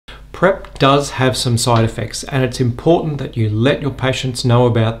PrEP does have some side effects, and it's important that you let your patients know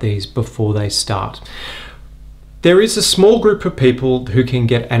about these before they start. There is a small group of people who can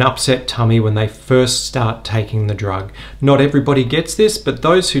get an upset tummy when they first start taking the drug. Not everybody gets this, but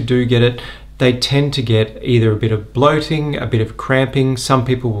those who do get it, they tend to get either a bit of bloating, a bit of cramping. Some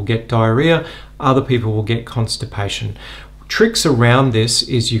people will get diarrhea, other people will get constipation. Tricks around this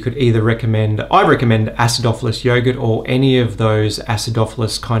is you could either I recommend acidophilus yogurt or any of those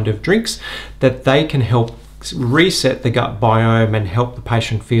acidophilus kind of drinks, that they can help reset the gut biome and help the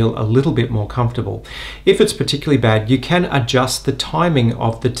patient feel a little bit more comfortable. If it's particularly bad, you can adjust the timing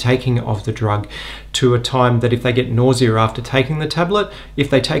of the taking of the drug to a time that if they get nausea after taking the tablet, if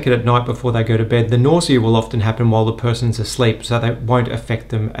they take it at night before they go to bed, the nausea will often happen while the person's asleep, so that won't affect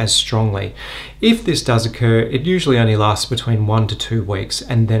them as strongly. If this does occur, it usually only lasts between 1 to 2 weeks,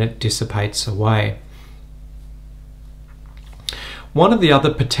 and then it dissipates away. One of the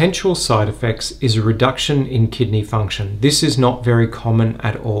other potential side effects is a reduction in kidney function. This is not very common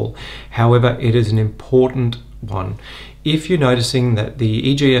at all. However, it is an important one. If you're noticing that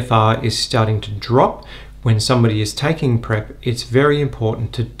the eGFR is starting to drop when somebody is taking PrEP, it's very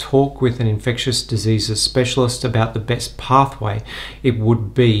important to talk with an infectious diseases specialist about the best pathway it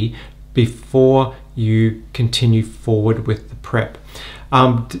would be before you continue forward with the PrEP.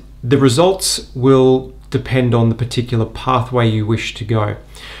 The results will depend on the particular pathway you wish to go.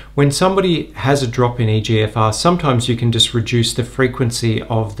 When somebody has a drop in eGFR, sometimes you can just reduce the frequency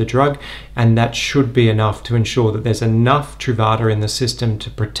of the drug, and that should be enough to ensure that there's enough Truvada in the system to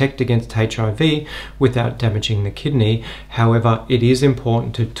protect against HIV without damaging the kidney. However, it is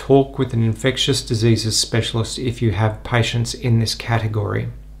important to talk with an infectious diseases specialist if you have patients in this category.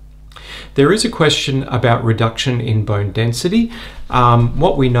 There is a question about reduction in bone density.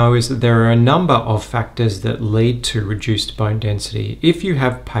 What we know is that there are a number of factors that lead to reduced bone density. If you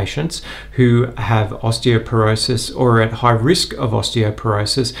have patients who have osteoporosis or are at high risk of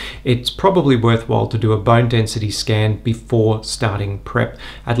osteoporosis, it's probably worthwhile to do a bone density scan before starting PrEP.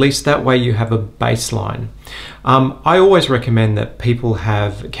 At least that way you have a baseline. I always recommend that people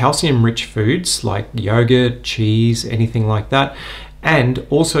have calcium-rich foods like yogurt, cheese, anything like that, and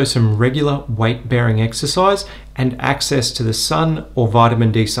also some regular weight-bearing exercise and access to the sun or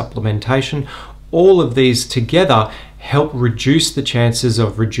vitamin D supplementation. All of these together help reduce the chances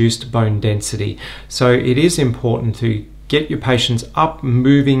of reduced bone density. So it is important to get your patients up,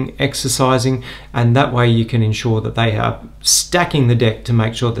 moving, exercising, and that way you can ensure that they are stacking the deck to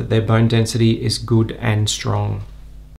make sure that their bone density is good and strong.